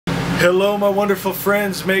Hello my wonderful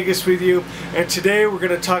friends, Magus with you, and today we're going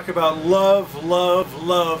to talk about love, love,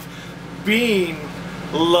 love, being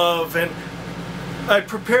love. And I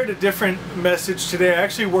prepared a different message today. I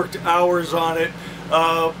actually worked hours on it,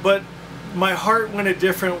 but my heart went a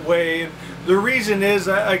different way. And the reason is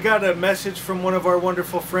I got a message from one of our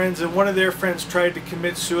wonderful friends, and one of their friends tried to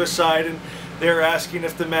commit suicide, and they're asking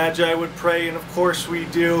if the Magi would pray, and of course we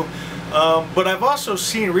do. But I've also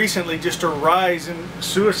seen recently just a rise in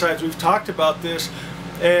suicides. We've talked about this,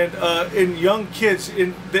 and in young kids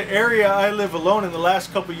in the area I live alone, in the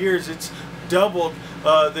last couple of years it's doubled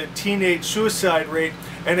the teenage suicide rate,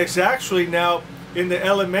 and it's actually now in the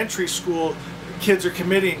elementary school kids are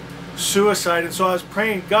committing suicide. And so I was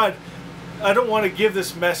praying, God, I don't want to give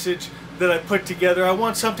this message that I put together. I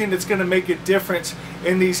want something that's going to make a difference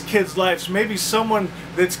in these kids' lives. Maybe someone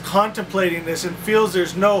that's contemplating this and feels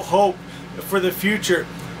there's no hope for the future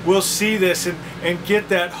will see this and get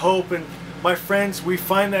that hope. And my friends, we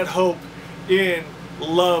find that hope in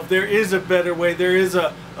love. There is a better way. There is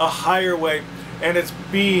a higher way, and it's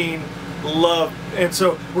being loved. And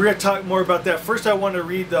so we're going to talk more about that. First, I want to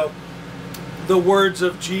read, though, the words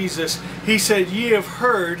of Jesus. He said, "Ye have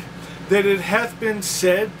heard that it hath been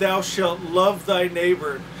said, Thou shalt love thy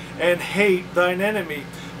neighbor and hate thine enemy.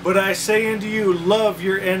 But I say unto you, love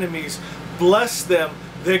your enemies, bless them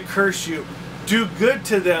that curse you, do good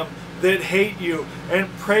to them that hate you, and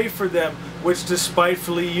pray for them which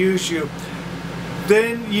despitefully use you.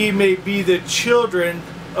 Then ye may be the children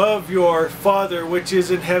of your Father which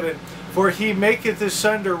is in heaven. For he maketh his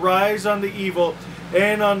sun to rise on the evil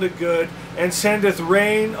and on the good, and sendeth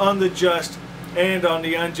rain on the just and on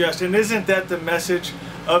the unjust." And isn't that the message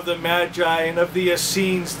of the Magi and of the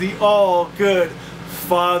Essenes? The all good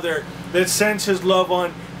Father that sends his love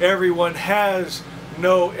on everyone has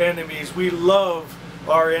no enemies. We love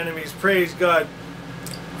our enemies. Praise God.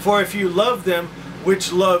 "For if you love them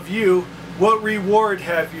which love you, what reward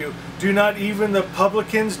have you? Do not even the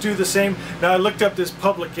publicans do the same?" Now I looked up this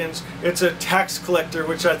publicans. It's a tax collector,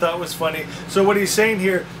 which I thought was funny. So what he's saying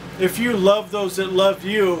here, if you love those that love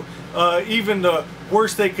you, even the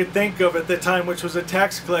worst they could think of at the time, which was a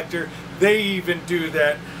tax collector, they even do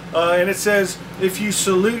that. And it says, "If you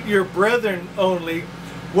salute your brethren only,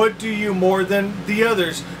 what do you more than the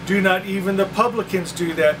others? Do not even the publicans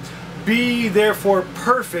do that? Be ye therefore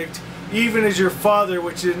perfect, even as your Father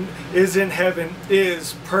which is in heaven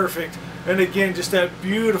is perfect." And again, just that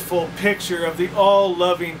beautiful picture of the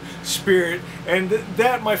all-loving Spirit. And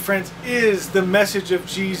that, my friends, is the message of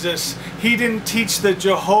Jesus. He didn't teach the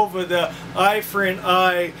Jehovah, the eye for an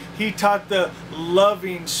eye. He taught the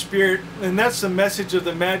loving Spirit. And that's the message of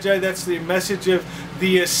the Magi. That's the message of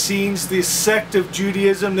the Essenes, the sect of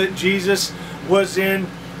Judaism that Jesus was in.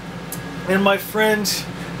 And my friends,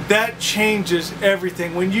 that changes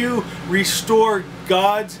everything. When you restore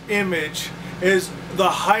God's image as the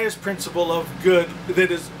highest principle of good,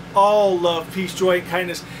 that is all love, peace, joy, and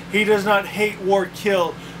kindness. He does not hate, war,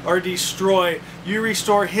 kill, or destroy. You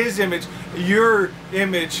restore his image, your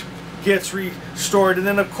image gets restored. And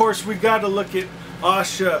then of course we got to look at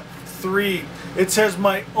Asha 3. It says,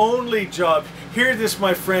 "My only job," hear this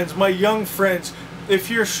my friends, my young friends, if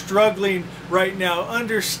you're struggling right now,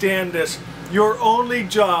 understand this. Your only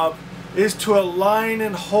job is to align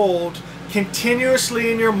and hold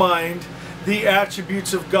continuously in your mind the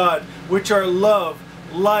attributes of God, which are love,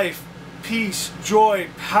 life, peace, joy,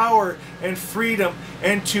 power, and freedom,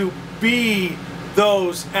 and to be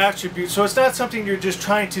those attributes. So it's not something you're just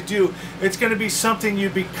trying to do. It's going to be something you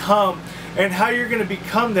become. And how you're going to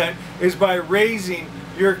become that is by raising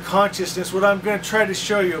your consciousness, what I'm going to try to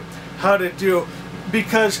show you how to do.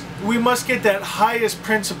 Because we must get that highest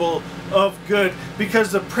principle of good,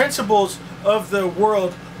 because the principles of the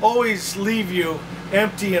world always leave you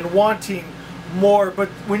empty and wanting more. But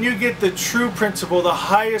when you get the true principle, the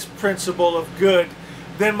highest principle of good,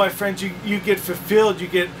 then my friends, you get fulfilled, you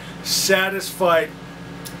get satisfied.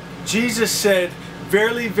 Jesus said,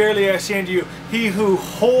 "Verily, verily, I say unto you, he who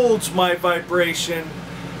holds my vibration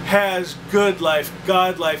has good life,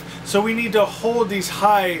 God life." So we need to hold these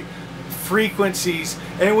high frequencies,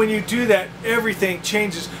 and when you do that, everything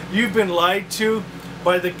changes. You've been lied to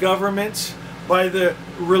by the governments, by the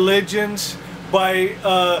religions, by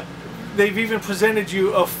they've even presented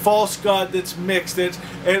you a false God that's mixed, that's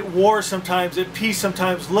at war sometimes, at peace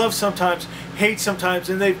sometimes, love sometimes, hate sometimes,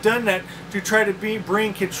 and they've done that to try to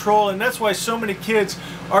bring control. And that's why so many kids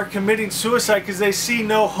are committing suicide, because they see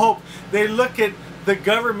no hope. They look at the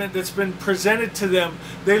government that's been presented to them.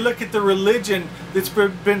 They look at the religion that's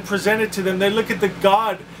been presented to them. They look at the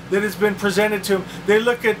God that has been presented to them. They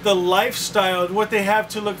look at the lifestyle and what they have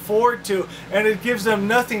to look forward to, and it gives them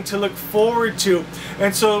nothing to look forward to.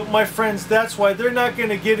 And so, my friends, that's why they're not going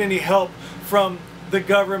to get any help from the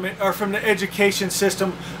government or from the education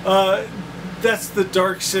system. That's the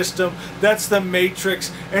dark system. That's the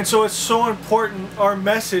matrix. And so it's so important, our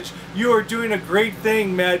message. You are doing a great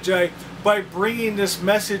thing, Magi, by bringing this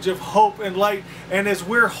message of hope and light. And as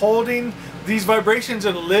we're holding these vibrations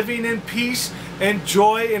and living in peace and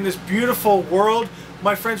joy in this beautiful world,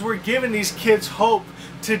 my friends, we're giving these kids hope.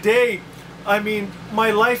 Today, I mean, my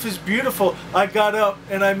life is beautiful. I got up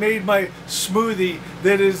and I made my smoothie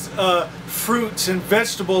that is fruits and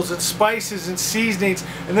vegetables and spices and seasonings,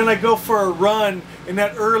 and then I go for a run in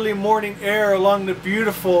that early morning air along the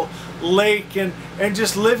beautiful lake and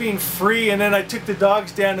just living free. And then I took the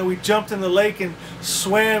dogs down and we jumped in the lake and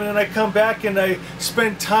swam, and then I come back and I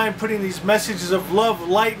spend time putting these messages of love,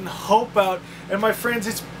 light, and hope out. And my friends,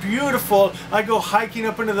 it's beautiful. I go hiking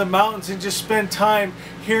up into the mountains and just spend time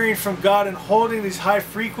hearing from God and holding these high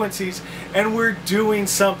frequencies, and we're doing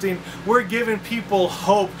something. We're giving people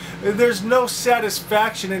hope. There's no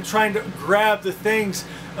satisfaction in trying to grab the things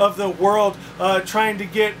of the world, trying to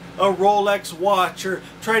get a Rolex watch or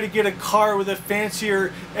try to get a car with a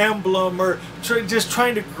fancier emblem, or just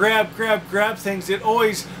trying to grab things that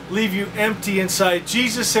always leave you empty inside.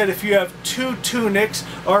 Jesus said if you have 2 tunics,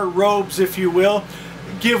 or robes if you will,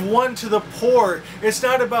 give one to the poor. It's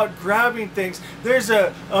not about grabbing things. There's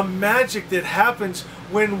a magic that happens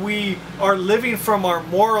when we are living from our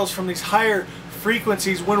morals, from these higher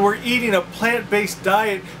frequencies, when we're eating a plant-based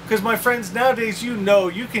diet. Because my friends, nowadays, you know,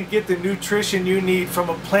 you can get the nutrition you need from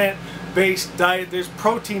a plant-based diet. There's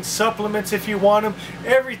protein supplements if you want them,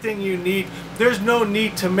 everything you need. There's no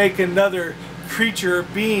need to make another creature or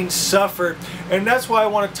being suffer. And that's why I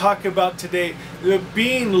want to talk about today the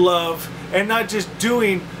being love and not just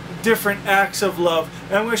doing different acts of love.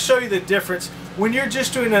 And I'm going to show you the difference. When you're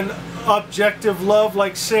just doing an objective love,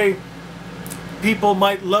 like say people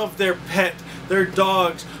might love their pet, their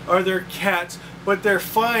dogs or their cats, but they're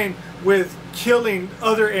fine with killing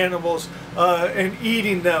other animals and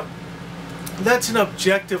eating them. That's an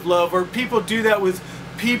objective love. Or people do that with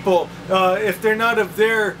people if they're not of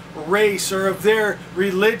their race or of their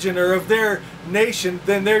religion or of their nation,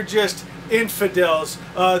 then they're just infidels.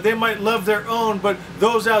 They might love their own, but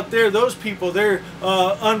those out there, those people, they're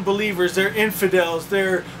unbelievers, they're infidels,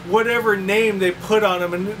 they're whatever name they put on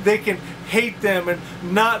them, and they can hate them and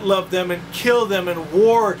not love them and kill them and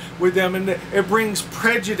war with them, and it brings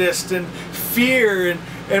prejudice and fear.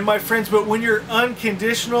 And my friends, but when you're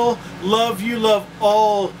unconditional love, you love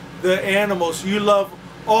all the animals, you love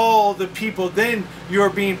all the people, then you're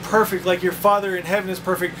being perfect like your Father in heaven is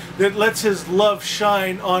perfect, that lets his love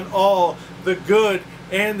shine on all, the good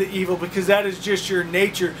and the evil, because that is just your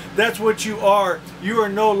nature. That's what you are. You are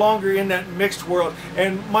no longer in that mixed world.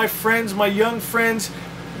 And my friends, my young friends,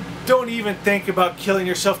 don't even think about killing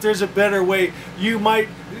yourself. There's a better way.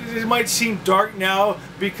 It might seem dark now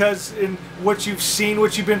because in what you've seen,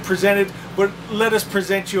 what you've been presented, but let us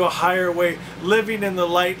present you a higher way. Living in the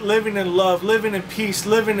light, living in love, living in peace,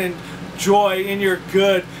 living in joy, in your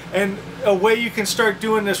good. And a way you can start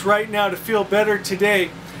doing this right now to feel better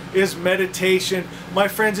today is meditation. My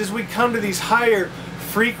friends, as we come to these higher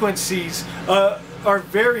frequencies, our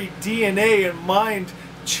very DNA and mind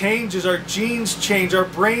changes, our genes change, our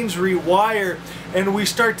brains rewire, and we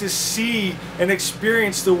start to see and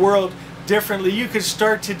experience the world differently. You could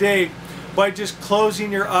start today by just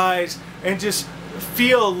closing your eyes and just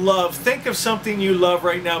feel love. Think of something you love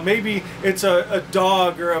right now. Maybe it's a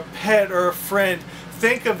dog or a pet or a friend.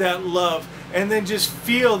 Think of that love and then just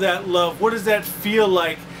feel that love. What does that feel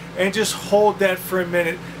like? And just hold that for a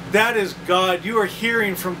minute. That is God. You are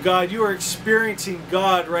hearing from God. You are experiencing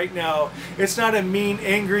God right now. It's not a mean,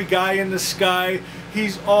 angry guy in the sky.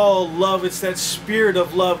 He's all love. It's that spirit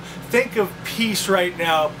of love. Think of peace right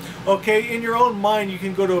now. Okay, in your own mind, you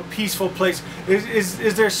can go to a peaceful place.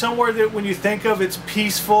 Is there somewhere that when you think of it's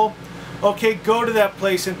peaceful? Okay, go to that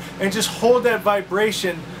place and just hold that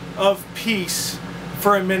vibration of peace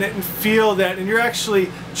for a minute and feel that. And you're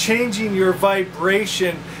actually changing your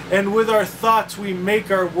vibration. And with our thoughts, we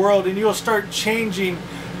make our world. And you'll start changing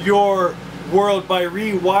your world by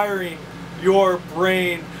rewiring your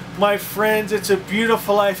brain. My friends, it's a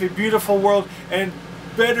beautiful life, a beautiful world, and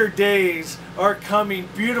better days are coming.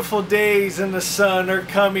 Beautiful days in the sun are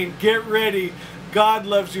coming. Get ready. God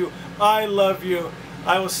loves you. I love you.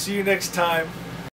 I will see you next time.